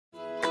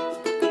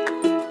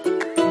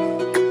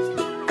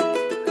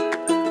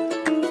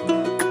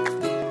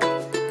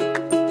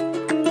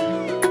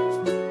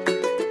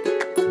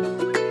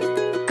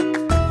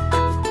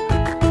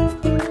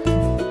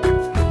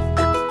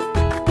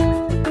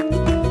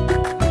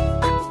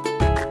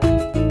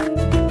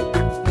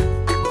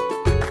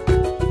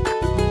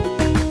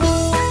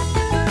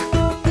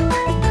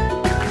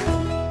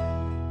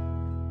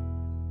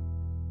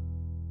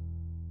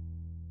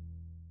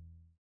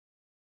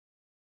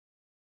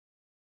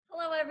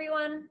Hello,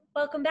 everyone.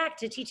 Welcome back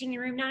to Teaching in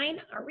Room 9,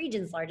 our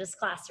region's largest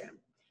classroom.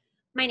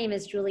 My name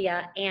is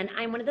Julia, and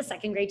I'm one of the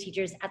second grade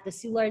teachers at the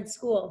Soulard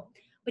School.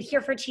 But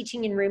here for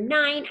Teaching in Room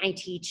 9, I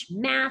teach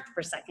math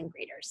for second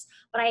graders,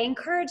 but I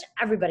encourage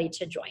everybody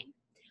to join.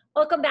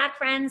 Welcome back,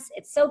 friends.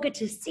 It's so good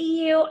to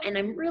see you, and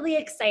I'm really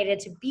excited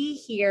to be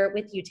here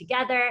with you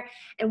together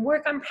and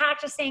work on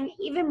practicing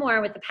even more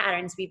with the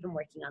patterns we've been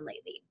working on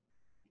lately.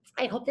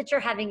 I hope that you're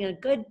having a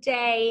good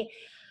day,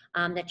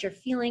 that you're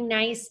feeling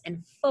nice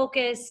and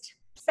focused,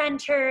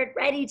 centered,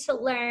 ready to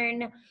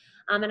learn.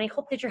 And I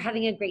hope that you're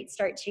having a great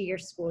start to your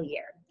school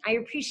year. I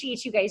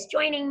appreciate you guys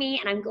joining me,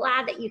 and I'm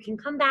glad that you can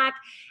come back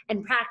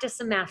and practice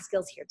some math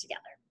skills here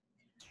together.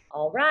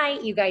 All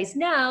right, you guys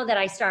know that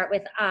I start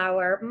with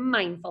our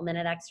mindful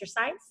minute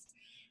exercise.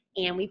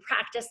 And we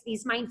practice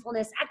these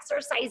mindfulness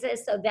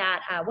exercises so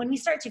that when we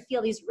start to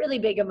feel these really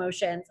big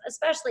emotions,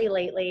 especially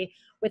lately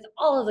with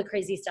all of the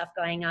crazy stuff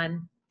going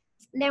on,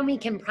 then we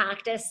can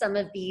practice some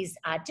of these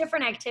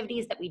different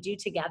activities that we do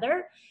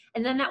together.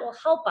 And then that will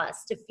help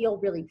us to feel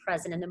really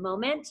present in the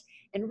moment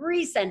and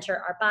recenter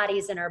our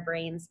bodies and our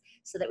brains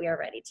so that we are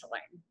ready to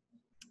learn.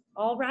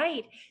 All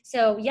right.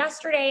 So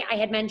yesterday I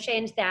had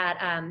mentioned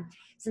that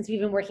since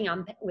we've been working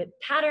on with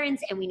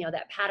patterns, and we know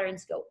that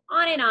patterns go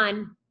on and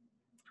on,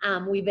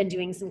 we've been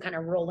doing some kind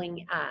of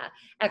rolling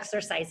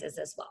exercises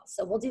as well.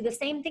 So we'll do the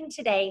same thing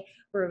today,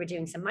 where we're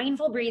doing some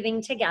mindful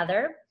breathing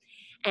together.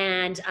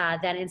 And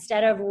then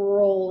instead of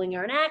rolling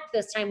our neck,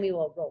 this time we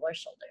will roll our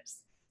shoulders.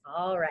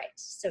 All right,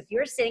 so if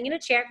you're sitting in a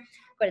chair,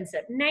 go ahead and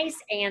sit up nice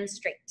and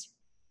straight.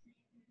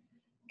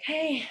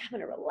 Okay, I'm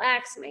gonna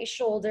relax my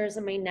shoulders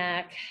and my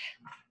neck,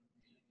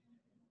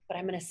 but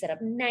I'm gonna sit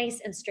up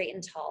nice and straight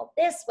and tall.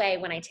 This way,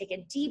 when I take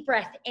a deep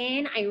breath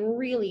in, I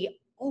really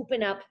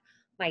open up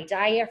my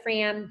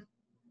diaphragm,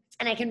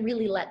 and I can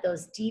really let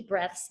those deep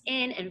breaths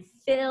in and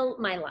fill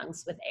my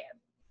lungs with air.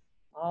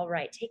 All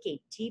right, take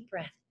a deep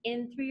breath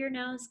in through your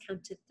nose,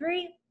 count to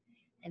 3,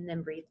 and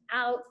then breathe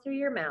out through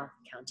your mouth,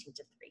 counting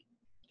to 3.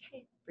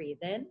 Okay, breathe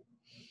in,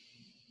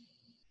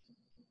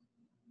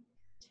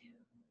 2,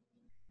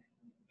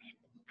 and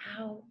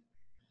out.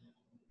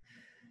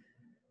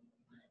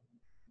 1,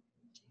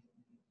 2,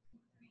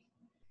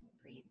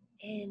 3. Breathe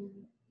in.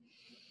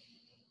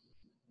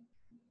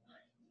 1,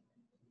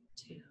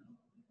 2,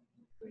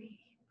 3.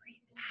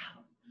 Breathe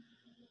out. 1,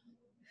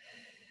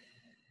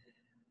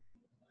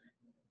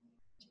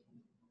 2, 3.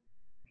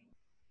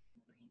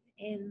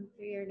 Breathe in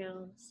through your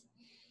nose.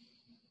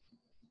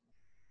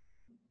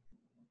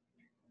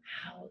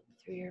 Out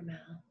through your mouth.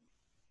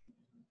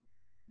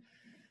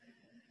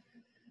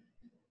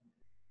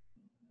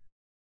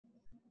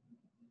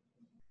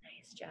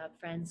 Nice job,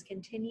 friends.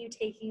 Continue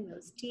taking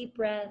those deep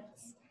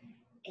breaths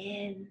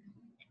in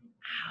and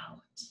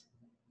out,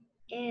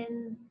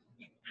 in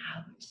and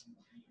out.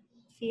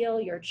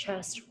 Feel your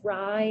chest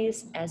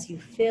rise as you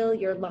fill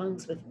your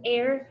lungs with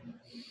air.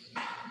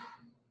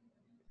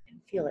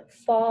 And feel it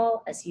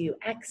fall as you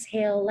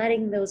exhale,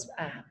 letting those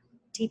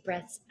deep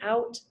breaths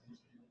out.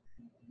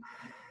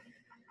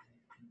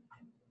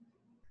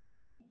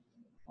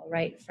 All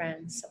right,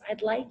 friends, so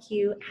I'd like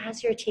you,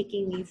 as you're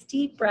taking these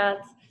deep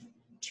breaths,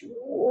 to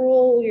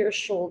roll your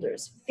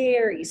shoulders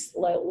very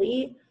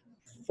slowly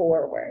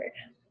forward.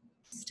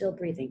 Still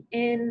breathing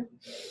in,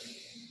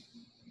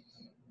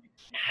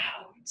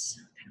 out.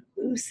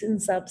 That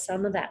loosens up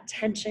some of that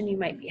tension you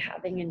might be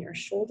having in your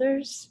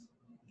shoulders.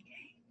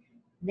 Okay.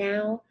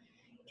 Now,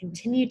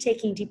 continue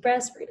taking deep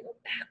breaths. We're gonna go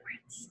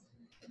backwards.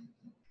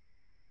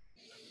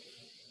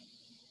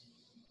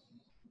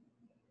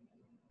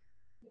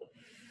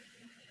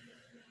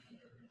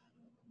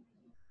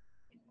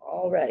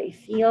 Already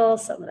feel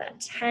some of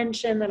that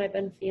tension that I've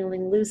been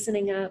feeling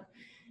loosening up.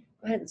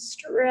 Go ahead and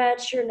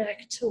stretch your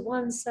neck to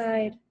one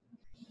side,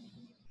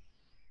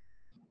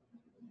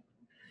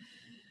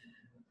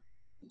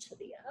 to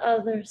the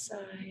other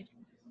side.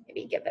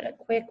 Maybe give it a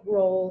quick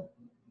roll.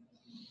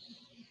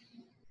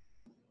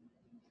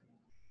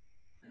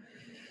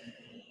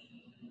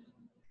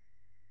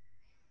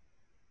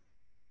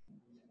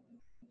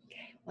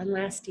 Okay, one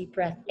last deep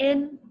breath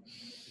in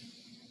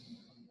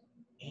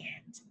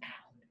and out.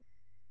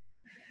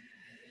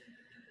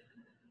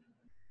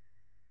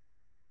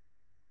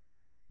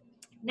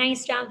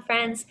 Nice job,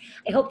 friends.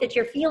 I hope that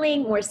you're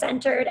feeling more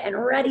centered and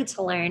ready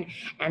to learn.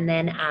 And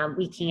then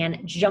we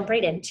can jump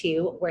right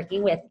into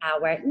working with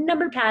our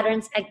number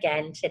patterns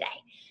again today.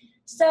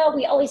 So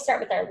we always start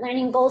with our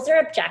learning goals or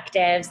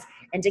objectives.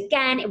 And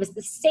again, it was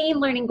the same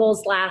learning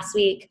goals last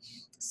week.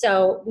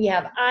 So we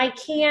have I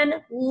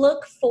can,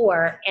 look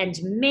for, and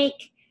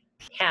make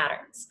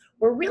patterns.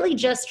 We're really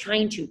just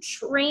trying to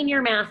train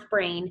your math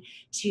brain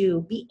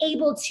to be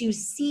able to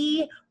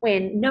see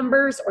when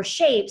numbers or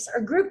shapes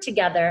are grouped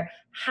together,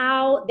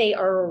 how they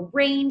are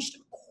arranged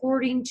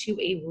according to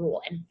a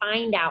rule, and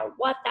find out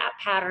what that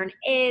pattern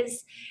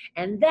is.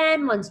 And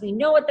then once we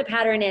know what the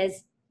pattern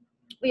is,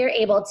 we are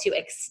able to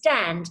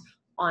extend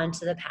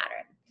onto the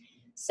pattern.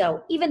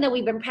 So even though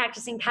we've been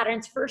practicing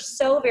patterns for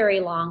so very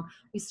long,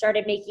 we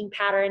started making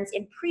patterns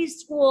in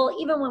preschool,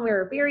 even when we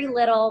were very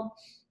little.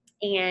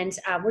 And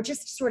we're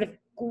just sort of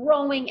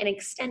growing and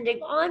extending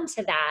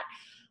onto that,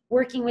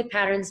 working with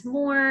patterns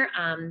more,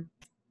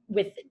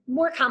 with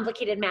more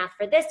complicated math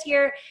for this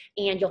year,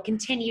 and you'll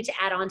continue to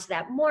add on to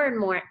that more and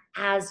more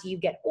as you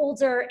get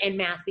older and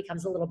math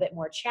becomes a little bit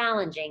more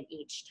challenging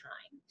each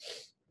time.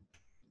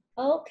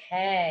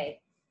 Okay.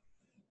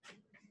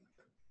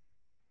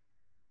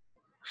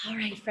 All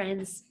right,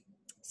 friends.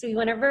 So we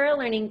went over our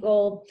learning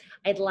goal.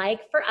 I'd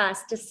like for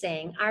us to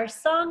sing our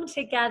song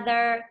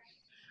together.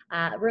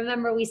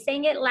 Remember, we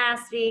sang it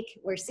last week.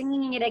 We're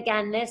singing it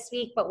again this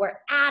week, but we're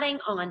adding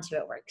on to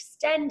it. We're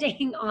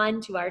extending on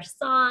to our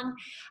song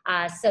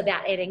so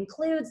that it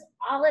includes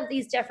all of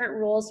these different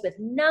rules with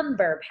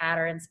number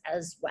patterns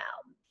as well.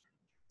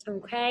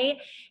 Okay?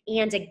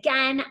 And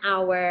again,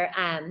 our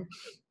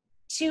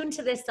tune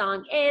to this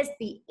song is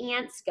The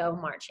Ants Go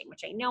Marching,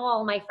 which I know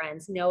all my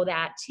friends know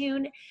that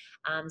tune.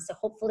 So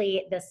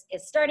hopefully this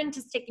is starting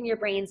to stick in your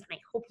brains, and I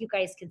hope you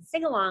guys can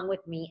sing along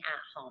with me at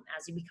home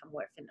as you become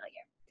more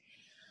familiar.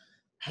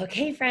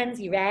 Okay,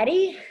 friends, you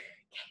ready?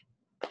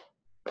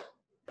 Okay.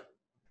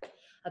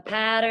 A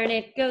pattern,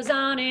 it goes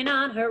on and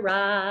on,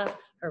 hurrah,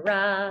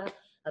 hurrah.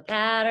 A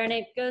pattern,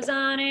 it goes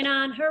on and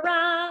on,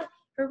 hurrah,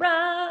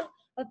 hurrah.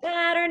 A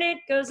pattern, it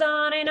goes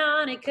on and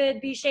on. It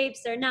could be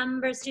shapes or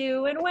numbers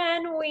too. And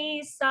when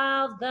we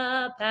solve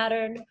the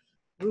pattern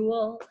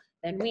rule,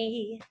 then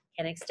we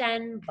can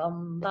extend,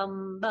 bum,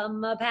 bum,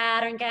 bum. A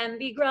pattern can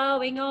be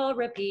growing or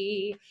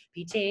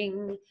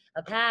repeating.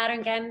 A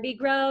pattern can be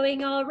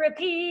growing or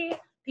repeating.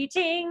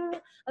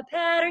 A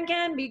pattern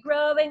can be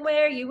growing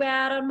where you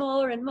add on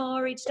more and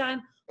more each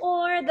time,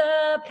 or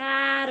the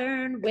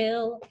pattern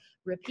will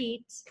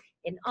repeat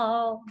in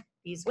all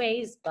these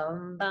ways.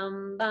 Bum,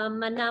 bum,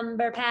 bum. A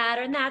number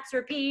pattern that's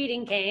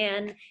repeating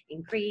can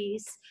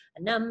increase.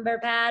 A number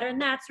pattern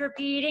that's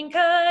repeating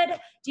could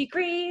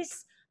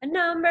decrease. A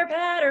number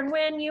pattern,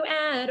 when you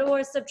add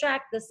or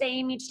subtract the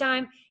same each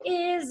time,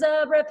 is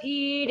a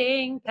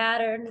repeating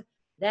pattern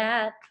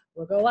that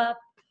will go up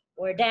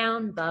or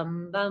down.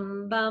 Bum,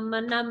 bum, bum.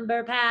 A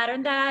number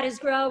pattern that is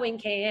growing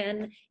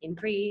can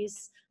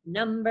increase.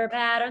 Number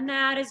pattern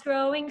that is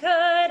growing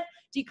could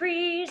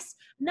decrease.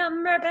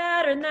 Number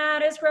pattern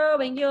that is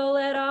growing, you'll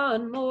add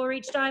on more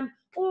each time,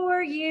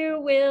 or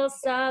you will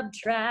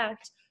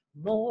subtract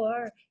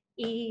more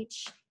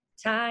each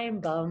time.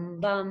 Bum,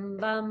 bum,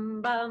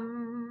 bum,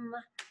 bum.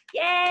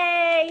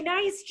 Yay,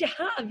 nice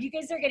job. You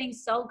guys are getting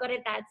so good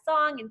at that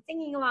song and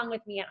singing along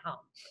with me at home.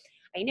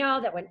 I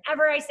know that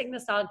whenever I sing the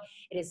song,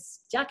 it is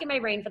stuck in my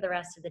brain for the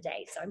rest of the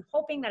day. So I'm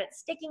hoping that it's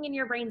sticking in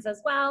your brains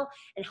as well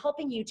and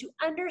helping you to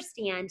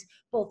understand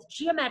both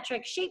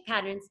geometric shape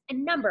patterns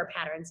and number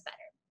patterns better.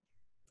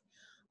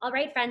 All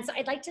right, friends, so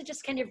I'd like to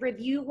just kind of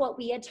review what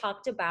we had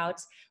talked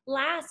about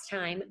last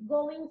time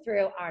going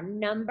through our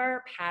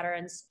number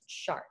patterns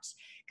chart,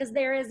 because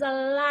there is a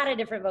lot of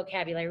different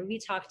vocabulary. We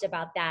talked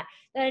about that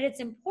it's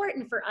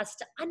important for us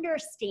to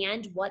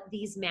understand what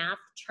these math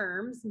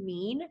terms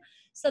mean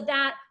so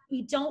that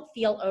we don't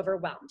feel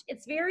overwhelmed.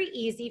 It's very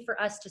easy for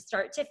us to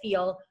start to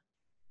feel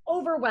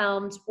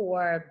overwhelmed,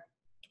 or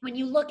when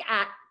you look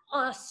at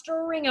a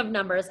string of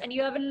numbers and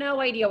you have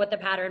no idea what the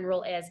pattern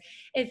rule is,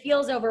 it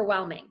feels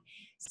overwhelming.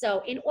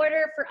 So in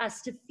order for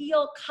us to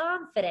feel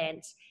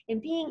confident in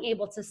being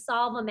able to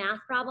solve a math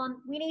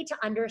problem, we need to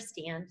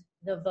understand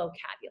the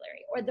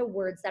vocabulary or the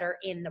words that are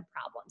in the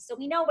problem. So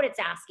we know what it's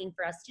asking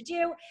for us to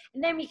do,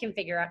 and then we can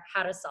figure out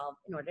how to solve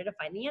in order to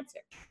find the answer.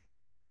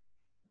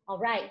 All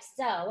right,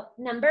 so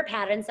number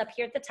patterns up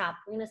here at the top,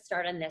 we're gonna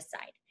start on this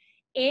side.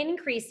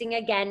 Increasing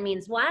again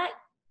means what?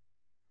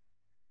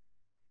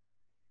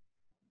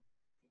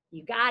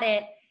 You got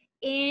it.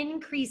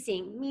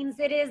 Increasing means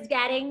it is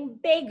getting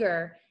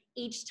bigger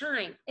each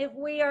time. If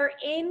we are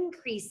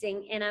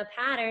increasing in a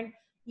pattern,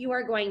 you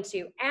are going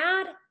to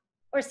add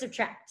or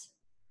subtract.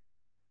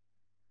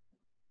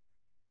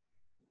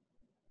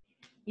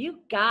 You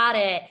got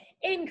it.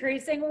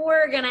 Increasing,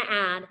 we're gonna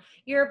add.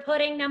 You're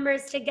putting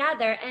numbers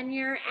together and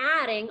you're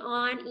adding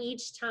on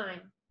each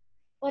time.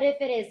 But if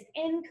it is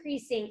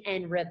increasing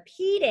and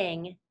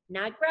repeating,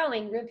 not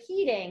growing,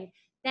 repeating,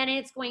 then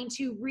it's going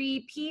to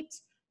repeat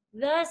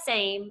the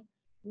same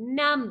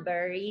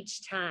number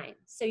each time.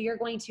 So you're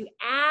going to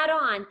add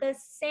on the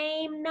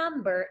same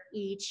number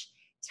each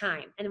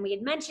time. And we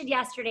had mentioned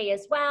yesterday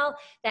as well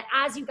that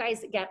as you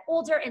guys get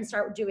older and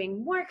start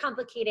doing more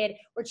complicated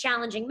or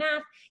challenging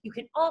math, you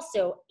can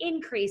also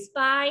increase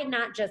by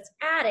not just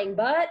adding,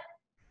 but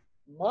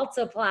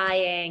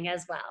multiplying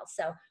as well.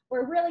 So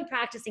we're really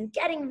practicing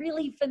getting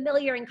really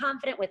familiar and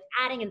confident with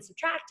adding and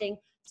subtracting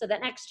so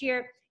that next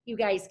year you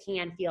guys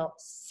can feel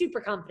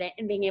super confident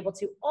in being able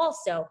to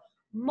also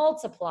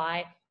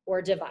multiply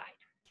or divide.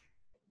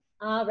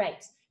 All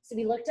right, so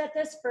we looked at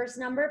this first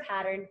number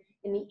pattern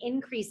in the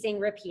increasing,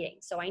 repeating.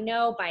 So I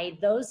know by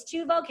those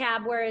two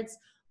vocab words,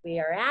 we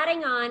are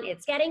adding on,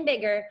 it's getting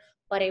bigger,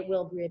 but it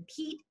will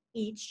repeat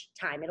each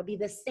time. It'll be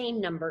the same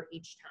number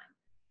each time.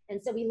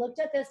 And so we looked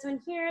at this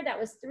one here, that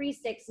was 3,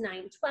 6,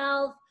 9,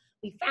 12.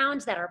 We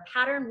found that our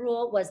pattern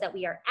rule was that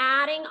we are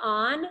adding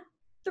on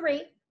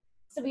 3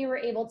 So we were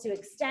able to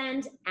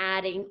extend,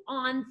 adding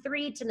on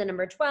 3 to the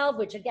number 12,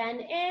 which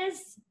again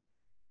is,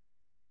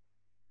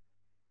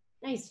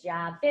 nice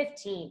job,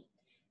 15.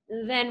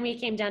 Then we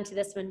came down to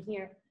this one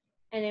here,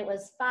 and it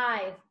was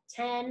 5,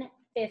 10,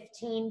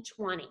 15,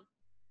 20.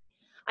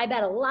 I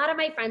bet a lot of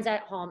my friends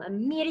at home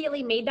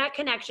immediately made that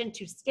connection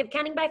to skip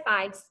counting by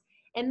fives,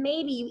 and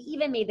maybe you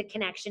even made the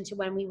connection to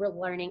when we were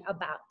learning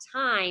about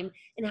time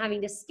and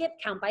having to skip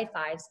count by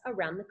fives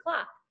around the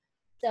clock.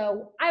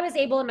 So I was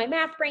able in my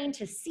math brain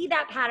to see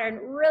that pattern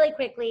really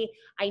quickly.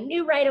 I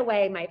knew right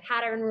away my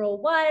pattern rule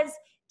was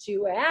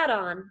to add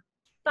on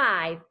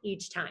 5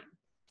 each time.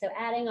 So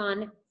adding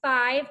on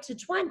 5 to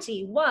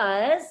 20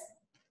 was,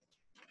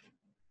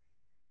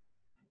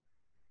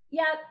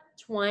 yep,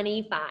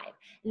 25.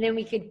 And then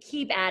we could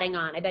keep adding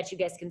on. I bet you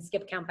guys can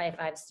skip count by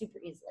 5 super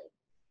easily.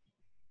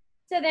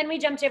 So then we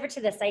jumped over to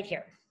this side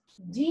here.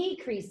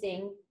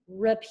 Decreasing,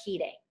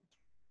 repeating.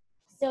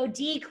 So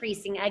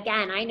decreasing,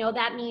 again, I know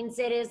that means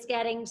it is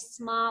getting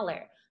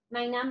smaller.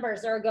 My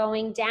numbers are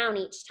going down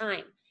each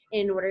time.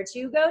 In order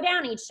to go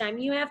down each time,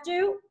 you have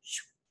to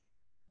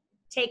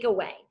take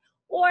away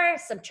or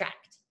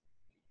subtract.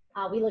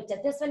 We looked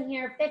at this one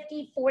here,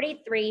 50,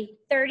 43,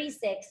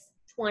 36,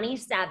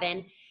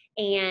 27,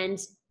 and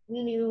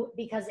we knew,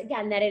 because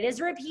again, that it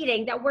is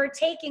repeating, that we're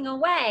taking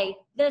away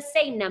the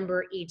same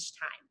number each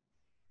time.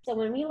 So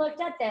when we looked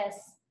at this,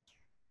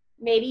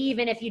 maybe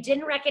even if you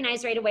didn't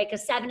recognize right away,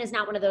 because 7 is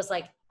not one of those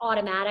like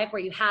automatic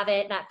where you have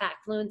it, that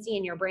fact fluency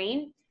in your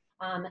brain,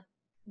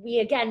 we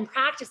again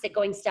practice it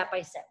going step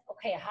by step.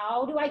 Okay,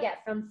 how do I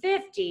get from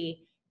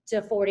 50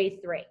 to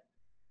 43?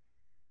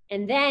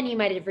 And then you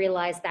might have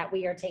realized that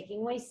we are taking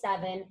away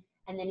 7,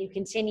 and then you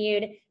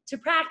continued to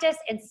practice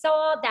and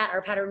saw that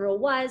our pattern rule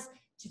was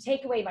to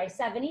take away by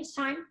 7 each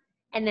time,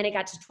 and then it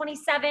got to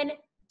 27,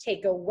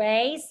 take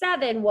away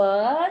 7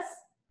 was,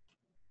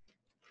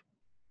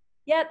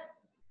 yep,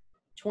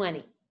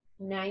 20.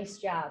 Nice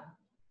job.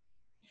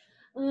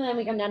 And then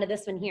we come down to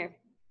this one here.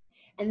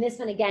 And this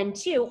one again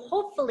too,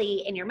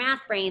 hopefully in your math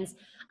brains,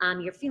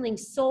 you're feeling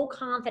so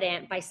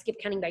confident by skip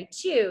counting by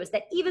 2s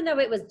that even though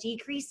it was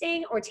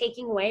decreasing or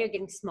taking away or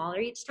getting smaller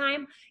each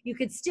time, you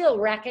could still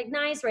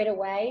recognize right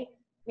away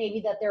maybe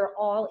that they're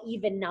all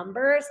even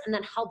numbers, and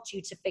that helped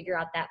you to figure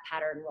out that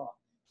pattern rule.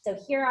 So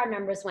here our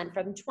numbers went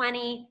from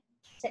 20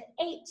 to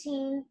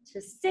 18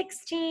 to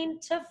 16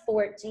 to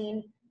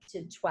 14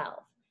 to 12.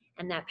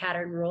 And that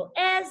pattern rule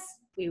is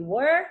we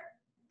were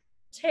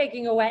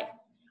taking away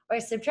or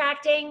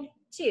subtracting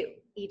 2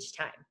 each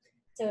time.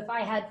 So if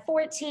I had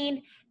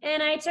 14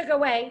 and I took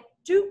away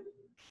 2,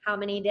 how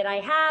many did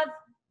I have?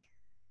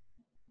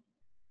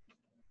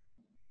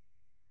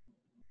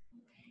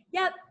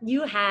 Yep,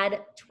 you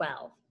had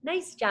 12.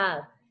 Nice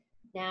job.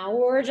 Now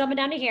we're jumping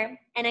down to here.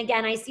 And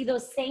again, I see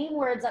those same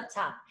words up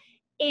top.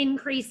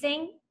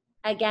 Increasing,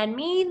 again,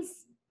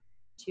 means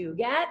to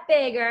get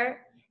bigger.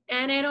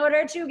 And in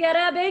order to get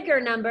a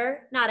bigger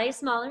number, not a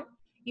smaller,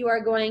 you are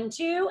going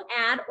to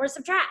add or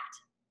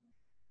subtract.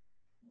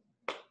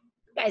 You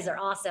guys are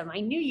awesome.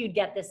 I knew you'd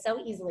get this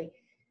so easily.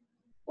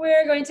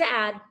 We're going to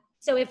add.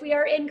 So if we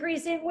are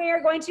increasing, we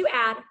are going to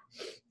add.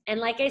 And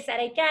like I said,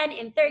 again,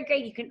 in 3rd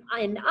grade, you can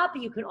end up,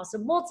 you can also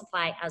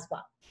multiply as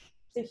well.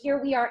 So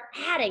here we are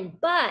adding,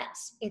 but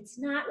it's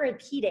not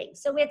repeating.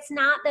 So it's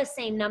not the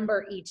same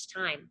number each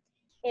time.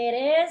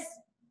 It is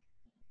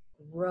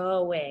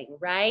growing,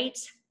 right?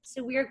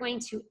 So we are going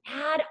to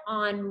add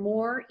on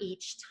more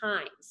each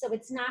time. So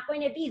it's not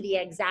going to be the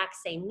exact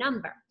same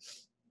number.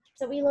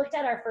 So we looked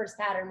at our first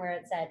pattern where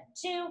it said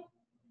 2,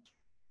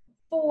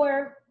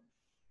 4,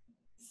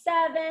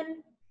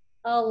 7,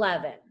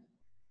 11.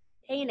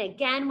 Okay, and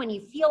again, when you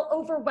feel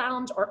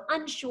overwhelmed or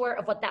unsure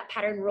of what that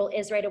pattern rule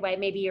is right away,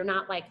 maybe you're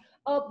not like,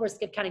 oh, we're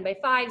skip counting by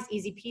 5s,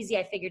 easy peasy,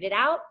 I figured it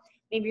out.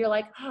 Maybe you're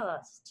like, oh,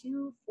 it's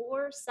 2,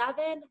 4,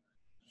 7.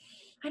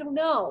 I don't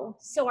know.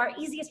 So our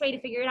easiest way to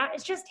figure it out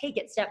is just take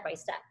it step by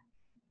step.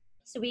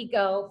 So we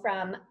go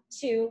from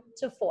 2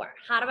 to 4.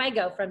 How do I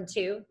go from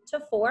 2 to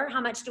 4? How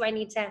much do I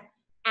need to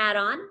add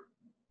on?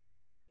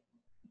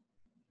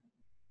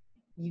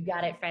 You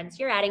got it, friends.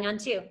 You're adding on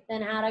 2.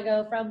 Then how to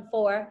go from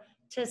 4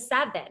 to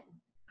 7?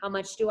 How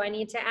much do I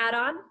need to add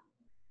on?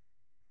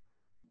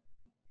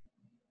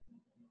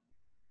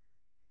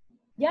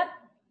 Yep,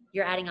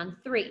 you're adding on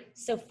 3.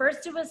 So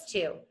first it was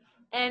 2,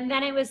 and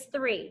then it was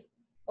 3.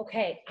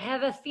 Okay, I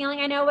have a feeling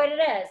I know what it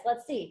is.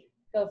 Let's see.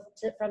 Go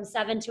from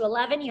 7 to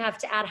 11, you have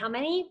to add how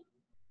many?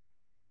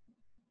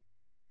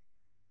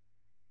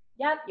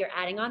 Yep, you're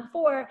adding on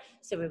 4.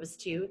 So it was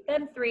 2,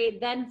 then 3,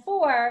 then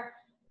 4.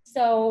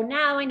 So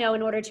now I know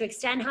in order to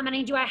extend, how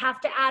many do I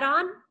have to add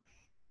on?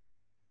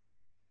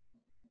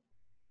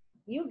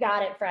 You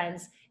got it,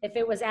 friends. If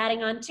it was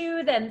adding on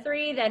 2, then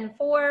 3, then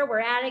 4, we're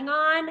adding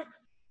on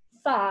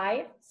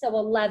 5. So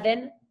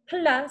 11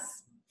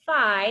 plus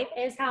 5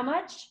 is how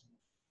much?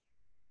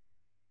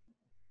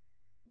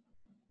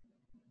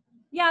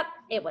 Yep,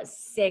 it was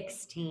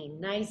 16.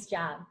 Nice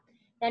job.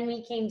 Then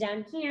we came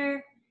down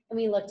here and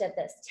we looked at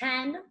this.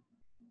 10,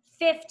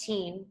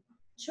 15,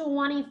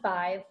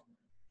 25,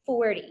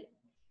 40.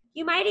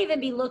 You might even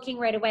be looking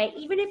right away,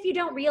 even if you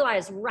don't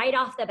realize right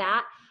off the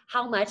bat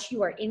how much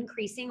you are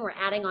increasing or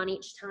adding on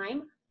each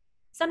time.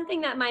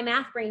 Something that my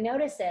math brain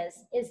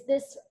notices is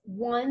this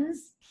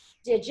ones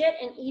digit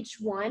in each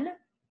one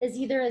is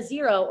either a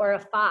 0 or a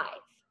 5.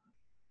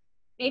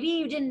 Maybe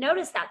you didn't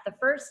notice that the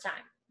first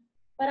time,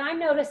 but I'm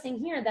noticing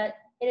here that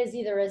it is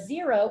either a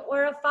 0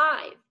 or a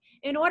 5.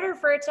 In order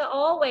for it to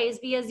always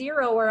be a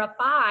 0 or a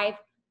 5,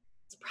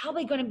 it's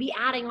probably going to be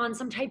adding on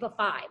some type of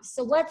 5.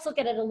 So let's look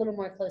at it a little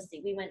more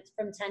closely. We went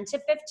from 10 to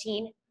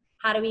 15.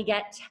 How do we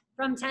get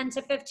from 10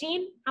 to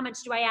 15? How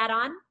much do I add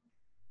on?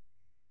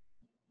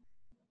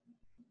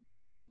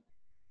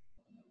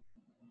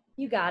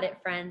 You got it,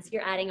 friends.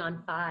 You're adding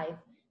on 5.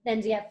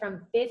 Then to get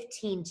from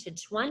 15 to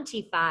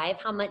 25,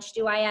 how much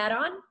do I add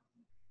on?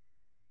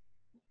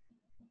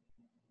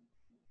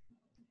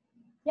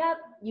 Yep,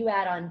 you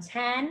add on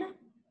 10.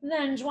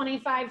 Then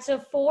 25 to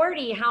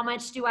 40, how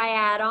much do I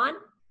add on?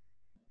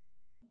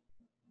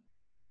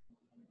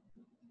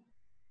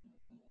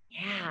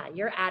 Yeah,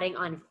 you're adding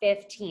on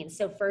 15.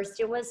 So first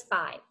it was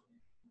 5.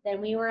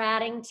 Then we were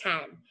adding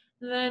 10.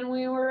 Then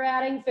we were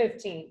adding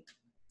 15.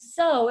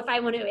 So if I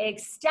want to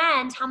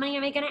extend, how many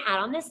am I going to add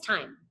on this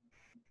time?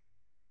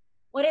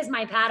 What is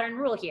my pattern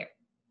rule here?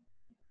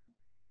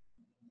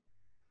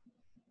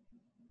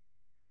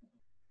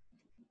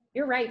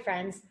 You're right,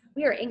 friends.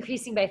 We are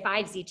increasing by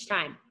 5s each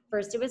time.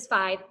 First it was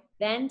 5,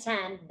 then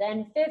 10,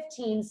 then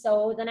 15.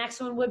 So the next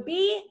one would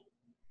be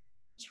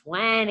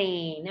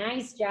 20.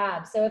 Nice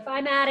job. So if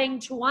I'm adding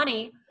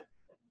 20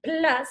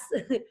 plus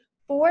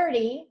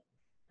 40,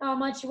 how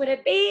much would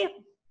it be?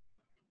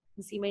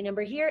 You see my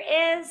number here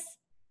is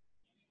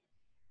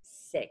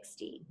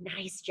 60.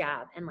 Nice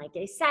job. And like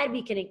I said,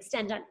 we can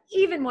extend on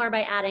even more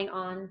by adding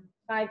on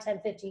 5,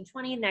 10, 15,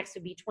 20. Next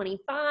would be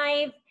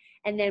 25.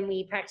 And then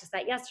we practiced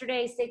that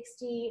yesterday.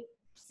 60,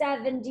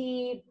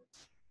 70,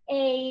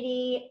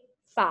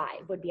 85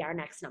 would be our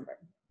next number.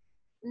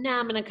 Now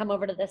I'm going to come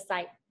over to this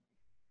side.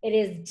 It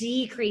is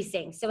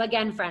decreasing. So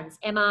again, friends,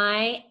 am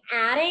I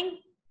adding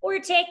or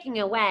taking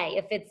away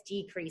if it's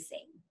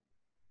decreasing?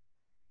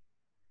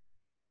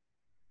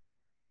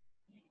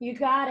 You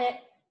got it.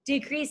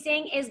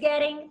 Decreasing is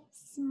getting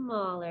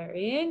smaller.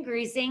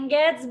 Increasing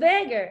gets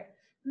bigger.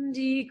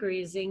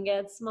 Decreasing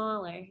gets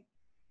smaller.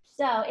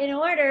 So in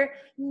order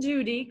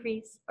to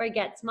decrease or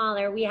get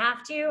smaller, we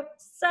have to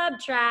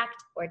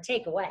subtract or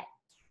take away.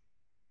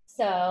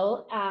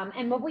 So,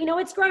 but we know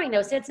it's growing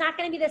though, so it's not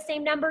going to be the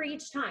same number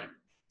each time.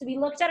 So we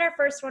looked at our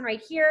first one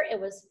right here. It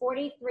was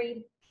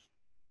 43,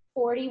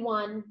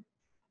 41,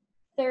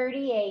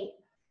 38,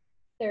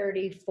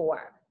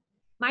 34.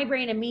 My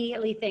brain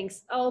immediately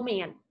thinks, oh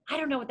man, I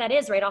don't know what that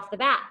is right off the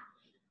bat.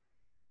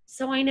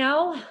 So I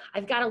know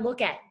I've got to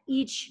look at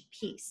each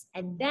piece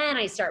and then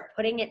I start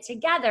putting it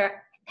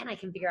together and I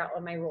can figure out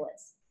what my rule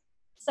is.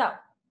 So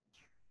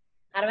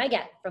how do I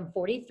get from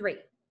 43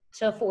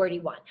 to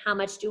 41? How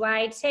much do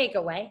I take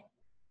away?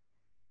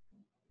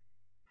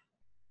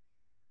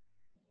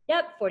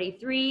 Yep,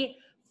 43,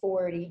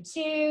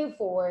 42,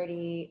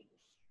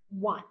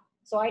 41.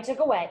 So I took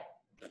away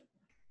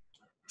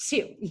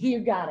 2. You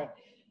got it.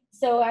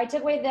 So I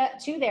took away the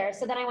 2 there.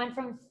 So then I went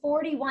from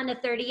 41 to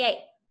 38.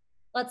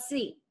 Let's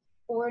see.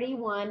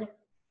 41,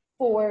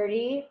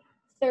 40,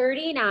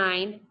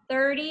 39,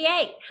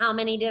 38. How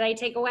many did I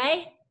take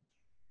away?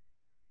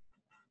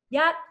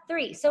 Yep,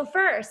 3. So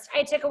first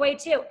I took away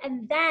 2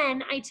 and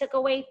then I took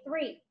away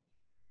 3.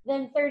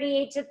 Then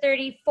 38 to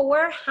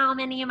 34, how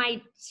many am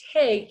I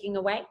taking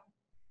away?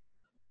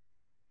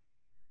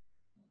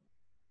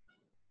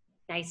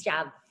 Nice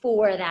job,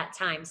 4 that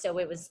time. So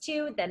it was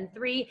 2, then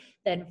 3,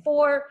 then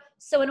 4.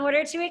 So in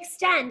order to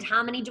extend,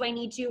 how many do I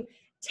need to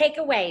take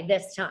away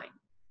this time?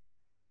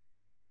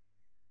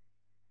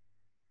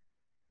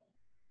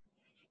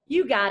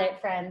 You got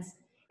it, friends.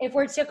 If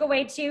we took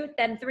away 2,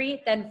 then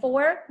 3, then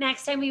 4,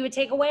 next time we would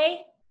take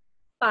away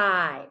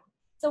 5.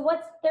 So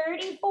what's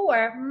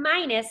 34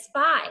 minus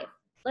 5?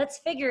 Let's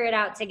figure it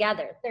out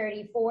together.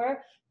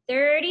 34,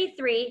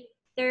 33,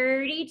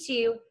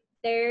 32,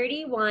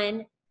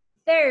 31,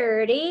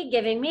 30,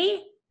 giving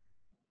me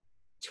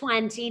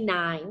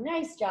 29.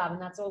 Nice job,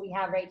 and that's what we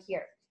have right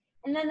here.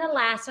 And then the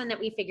last one that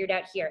we figured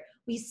out here,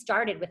 we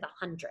started with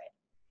 100.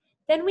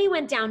 Then we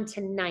went down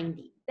to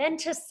 90, then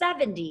to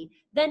 70,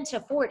 then to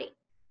 40.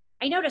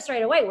 I noticed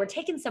right away we're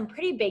taking some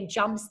pretty big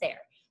jumps there.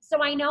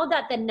 So I know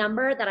that the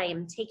number that I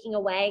am taking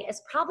away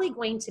is probably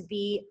going to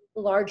be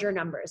larger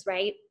numbers,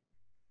 right?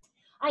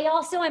 I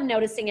also am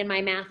noticing in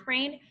my math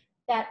brain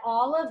that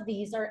all of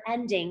these are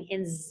ending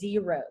in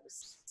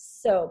zeros.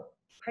 So,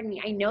 pardon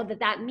me, I know that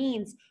that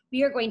means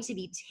we are going to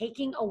be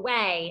taking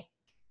away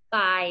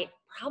by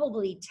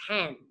probably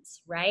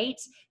 10s, right?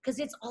 Because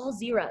it's all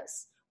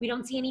zeros. We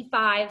don't see any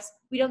 5s,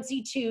 we don't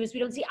see 2s, we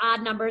don't see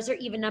odd numbers or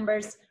even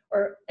numbers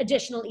or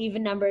additional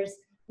even numbers.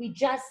 We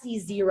just see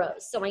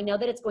zeros. So I know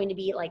that it's going to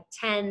be like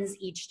 10s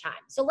each time.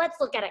 So let's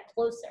look at it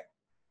closer.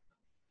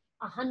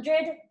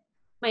 100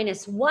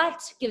 minus what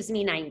gives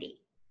me 90?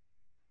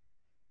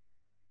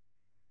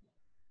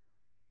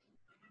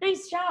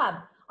 Nice job.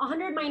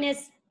 100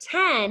 minus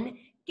 10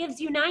 gives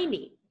you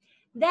 90.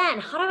 Then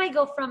how do I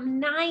go from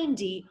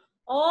 90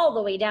 all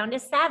the way down to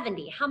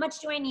 70? How much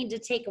do I need to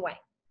take away?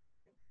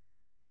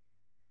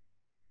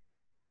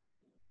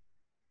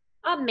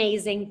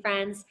 Amazing,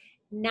 friends.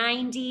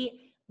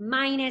 90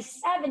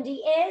 minus 70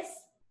 is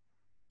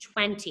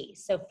 20.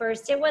 So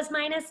first it was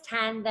minus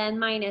 10, then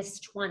minus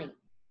 20.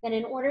 Then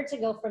in order to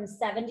go from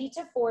 70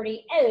 to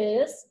 40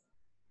 is,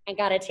 I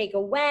gotta take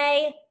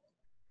away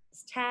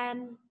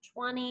 10,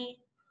 20,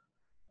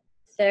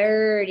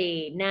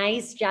 30.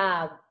 Nice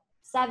job.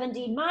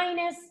 70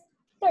 minus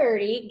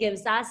 30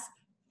 gives us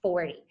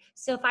 40.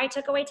 So if I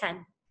took away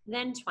 10,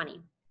 then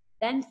 20,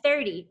 then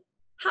 30,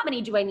 how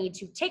many do I need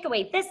to take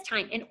away this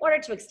time in order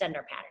to extend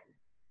our pattern?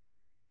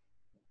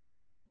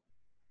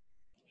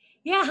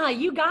 Yeah,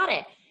 you got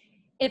it.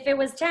 If it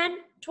was 10,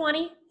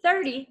 20,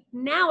 30,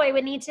 now I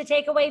would need to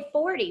take away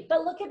 40.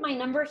 But look at my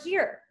number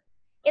here.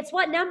 It's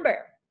what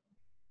number?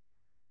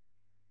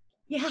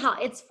 Yeah,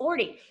 it's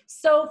 40.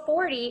 So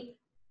 40,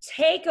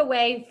 take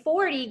away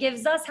 40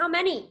 gives us how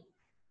many?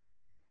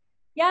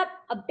 Yep,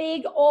 a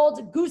big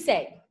old goose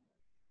egg.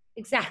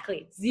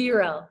 Exactly,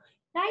 0.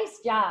 Nice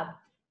job.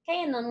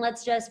 Okay, and then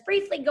let's just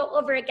briefly go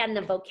over again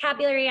the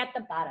vocabulary at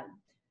the bottom.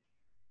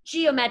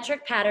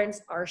 Geometric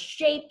patterns are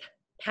shape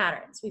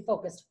patterns. We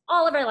focused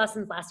all of our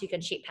lessons last week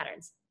on shape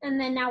patterns. And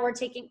then now we're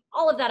taking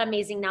all of that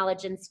amazing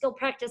knowledge and skill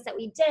practice that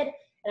we did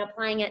and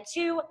applying it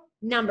to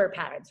number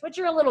patterns, which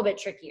are a little bit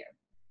trickier.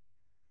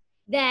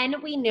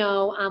 Then we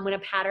know when a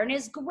pattern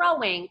is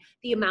growing,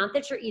 the amount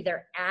that you're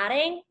either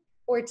adding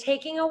or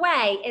taking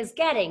away is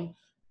getting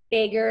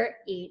bigger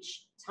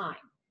each time.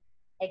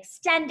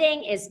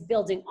 Extending is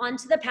building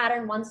onto the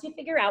pattern once we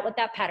figure out what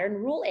that pattern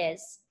rule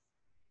is.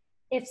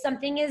 If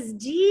something is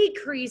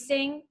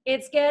decreasing,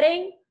 it's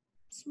getting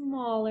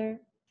smaller.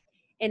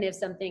 And if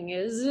something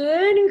is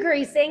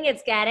increasing,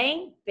 it's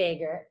getting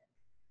bigger.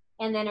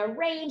 And then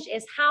arrange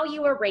is how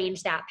you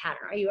arrange that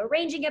pattern. Are you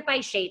arranging it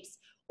by shapes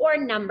or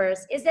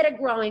numbers? Is it a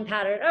growing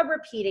pattern, a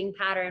repeating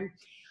pattern?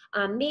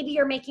 Maybe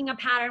you're making a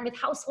pattern with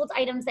household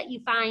items that you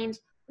find.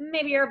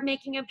 Maybe you're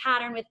making a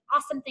pattern with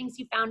awesome things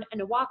you found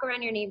in a walk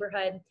around your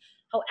neighborhood.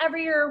 However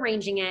you're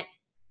arranging it,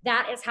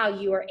 that is how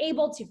you are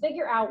able to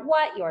figure out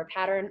what your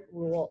pattern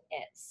rule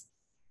is.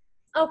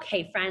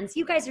 Okay, friends,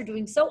 you guys are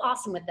doing so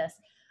awesome with this.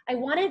 I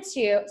wanted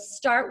to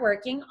start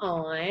working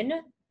on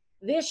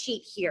this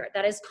sheet here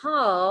that is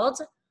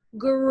called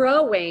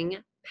growing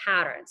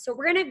patterns. So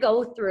we're gonna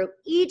go through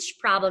each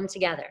problem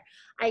together.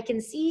 I can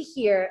see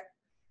here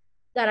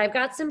that I've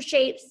got some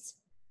shapes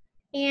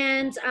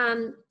and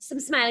some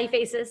smiley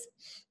faces,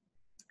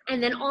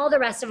 and then all the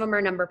rest of them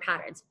are number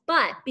patterns.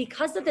 But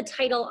because of the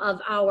title of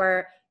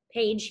our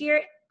page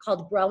here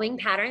called Growing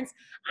Patterns,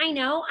 I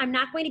know I'm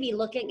not going to be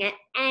looking at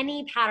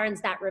any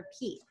patterns that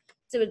repeat.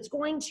 So it's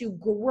going to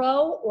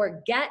grow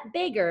or get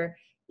bigger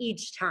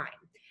each time.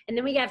 And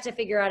then we have to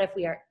figure out if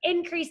we are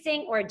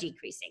increasing or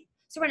decreasing.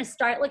 So we're gonna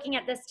start looking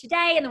at this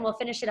today, and then we'll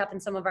finish it up in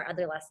some of our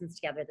other lessons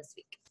together this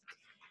week.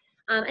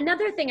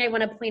 Another thing I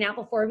want to point out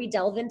before we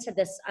delve into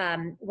this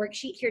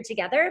worksheet here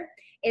together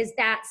is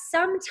that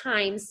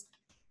sometimes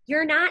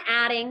you're not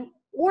adding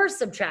or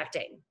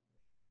subtracting.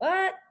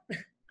 What?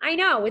 I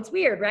know, it's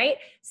weird, right?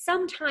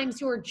 Sometimes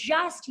you're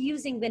just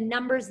using the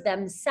numbers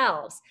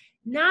themselves,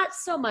 not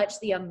so much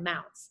the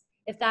amounts,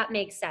 if that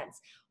makes sense.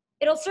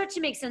 It'll start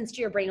to make sense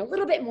to your brain a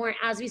little bit more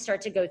as we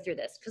start to go through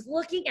this, because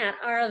looking at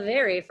our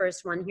very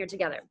first one here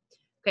together.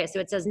 Okay,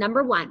 so it says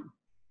number 1,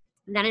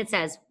 and then it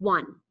says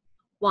 1,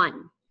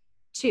 1,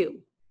 2,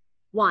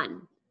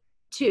 1,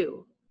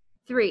 2,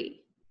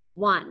 3,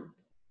 1,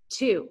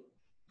 2,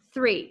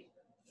 3,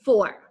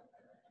 4.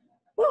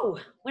 Whoa,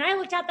 when I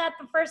looked at that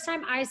the first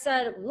time, I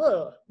said,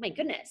 whoa, my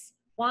goodness.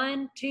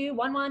 1, 2,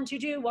 1, 1, 2,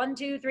 2, 1,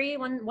 2, 3,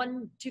 1,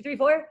 1, 2, 3,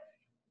 4.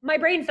 My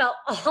brain felt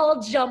all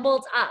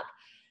jumbled up.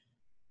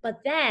 But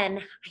then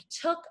I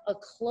took a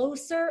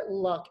closer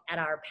look at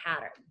our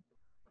pattern.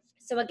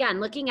 So again,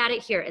 looking at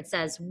it here, it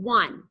says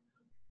 1,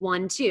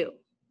 1, 2,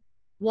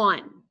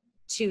 1,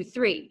 2,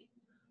 3,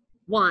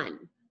 1,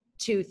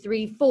 2,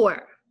 3,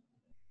 4.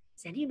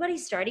 Is anybody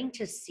starting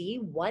to see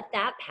what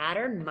that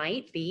pattern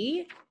might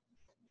be?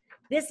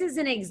 This is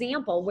an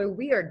example where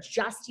we are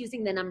just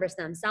using the numbers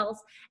themselves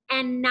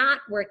and not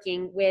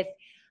working with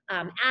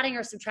adding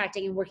or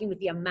subtracting and working with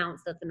the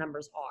amounts that the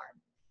numbers are.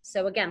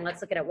 So again,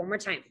 let's look at it one more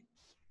time.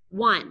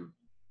 1,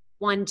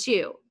 1,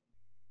 2,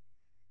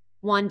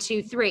 1,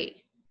 2,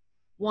 3,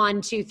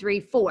 1, 2, 3,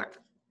 4.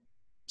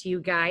 Do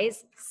you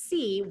guys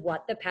see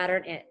what the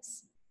pattern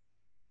is?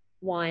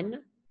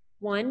 1,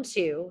 1,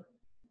 2,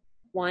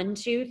 1,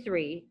 2,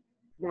 3,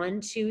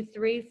 1, 2,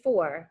 3,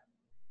 4.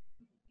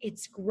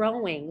 It's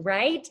growing,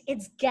 right?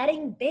 It's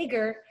getting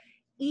bigger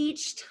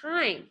each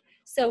time.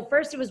 So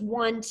first it was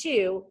 1,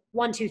 2,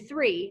 1, 2,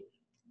 3,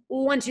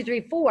 1, 2,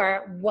 3,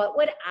 4. What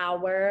would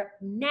our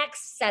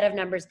next set of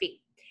numbers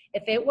be?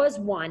 If it was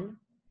 1,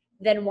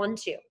 then 1,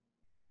 2,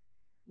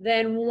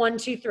 then 1,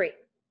 2, 3,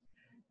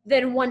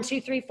 then 1,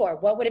 2, 3, 4.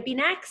 What would it be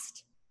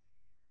next?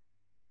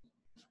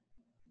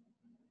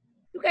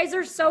 You guys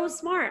are so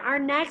smart. Our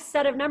next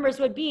set of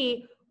numbers would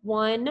be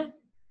 1,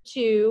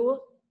 2,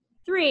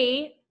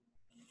 3,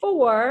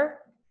 4,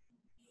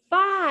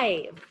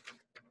 5.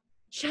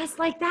 Just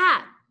like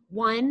that.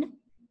 1,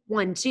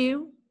 1,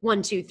 2,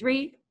 1, 2,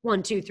 3,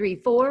 1, 2, 3,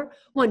 4,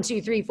 1,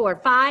 2, 3, 4,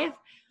 5.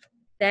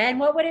 Then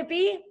what would it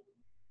be?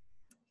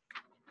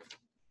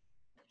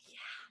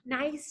 Yeah,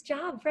 nice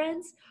job,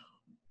 friends.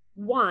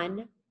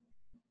 1,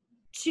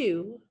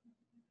 2,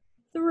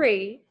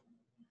 3,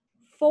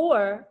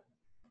 4,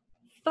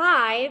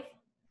 5,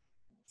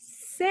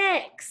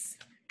 6.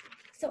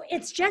 So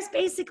it's just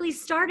basically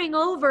starting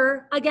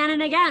over again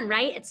and again,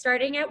 right? It's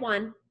starting at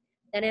 1,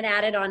 then it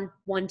added on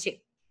 1, 2.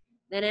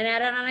 Then it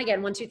added on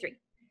again, 1, 2, 3.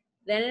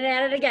 Then it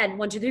added again,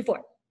 1, 2, 3,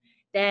 4.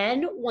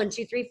 Then 1,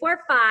 2, 3,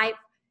 4, 5.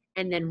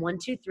 And then 1,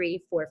 2,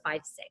 3, 4,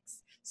 5,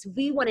 6. So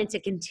we wanted to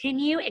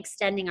continue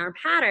extending our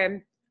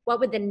pattern. What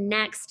would the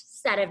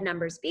next set of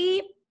numbers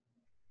be?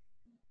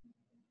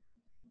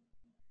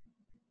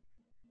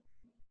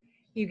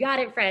 You got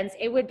it, friends.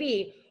 It would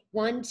be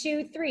 1,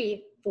 2,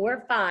 3,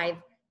 4, 5,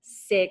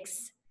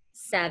 6,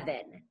 7.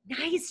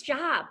 Nice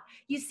job.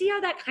 You see how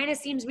that kind of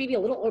seems maybe a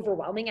little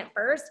overwhelming at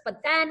first,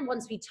 but then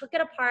once we took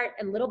it apart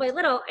and little by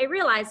little, I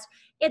realized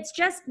it's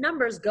just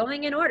numbers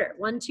going in order.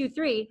 1, 2,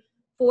 3,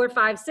 4,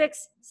 5,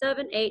 6,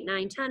 7, 8,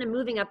 9, 10, and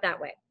moving up that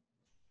way.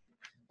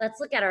 Let's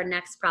look at our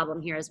next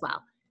problem here as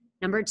well.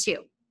 Number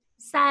 2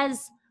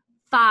 says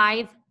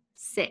 5,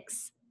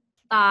 6,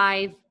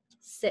 5,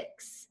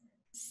 6,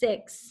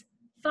 6,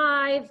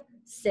 5,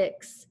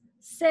 6,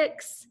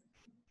 6,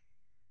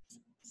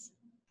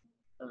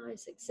 5,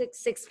 6, 6,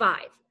 6, 5.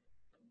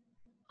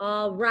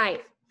 All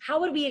right. How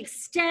would we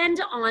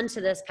extend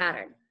onto this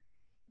pattern?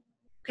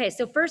 Okay,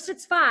 so first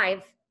it's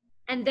 5,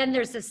 and then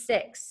there's a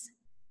 6.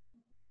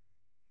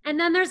 And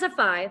then there's a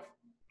 5,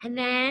 and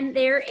then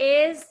there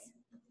is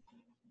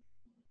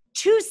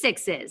 2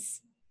 6s.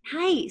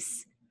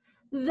 Nice.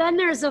 Then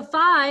there's a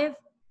 5,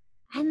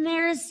 and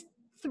there's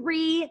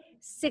 3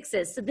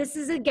 6s. So this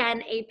is,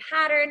 again, a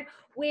pattern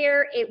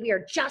where we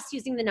are just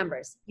using the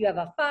numbers. You have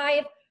a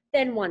 5,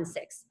 then 1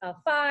 6, a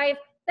 5,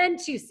 then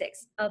 2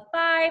 6, a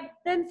 5,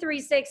 then 3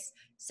 6.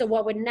 So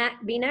what would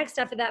be next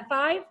after that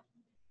 5?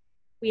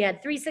 We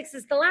had 3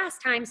 6s the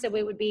last time, so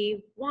it would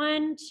be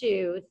 1,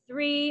 2,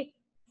 3,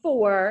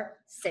 4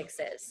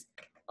 6s.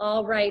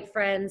 All right,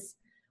 friends.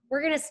 We're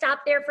going to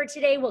stop there for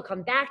today. We'll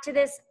come back to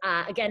this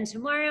again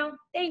tomorrow.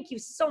 Thank you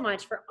so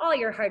much for all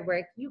your hard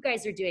work. You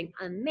guys are doing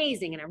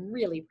amazing, and I'm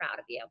really proud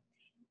of you.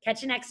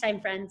 Catch you next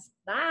time, friends.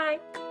 Bye.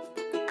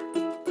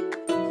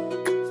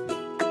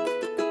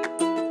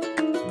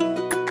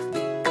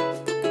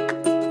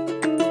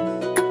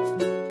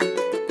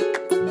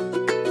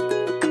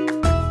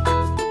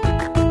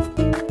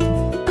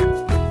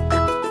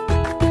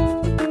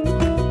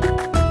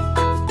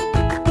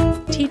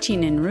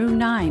 Teaching in Room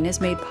 9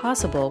 is made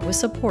possible with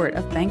support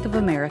of Bank of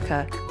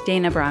America,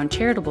 Dana Brown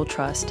Charitable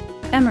Trust,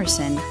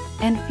 Emerson,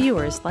 and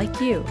viewers like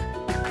you.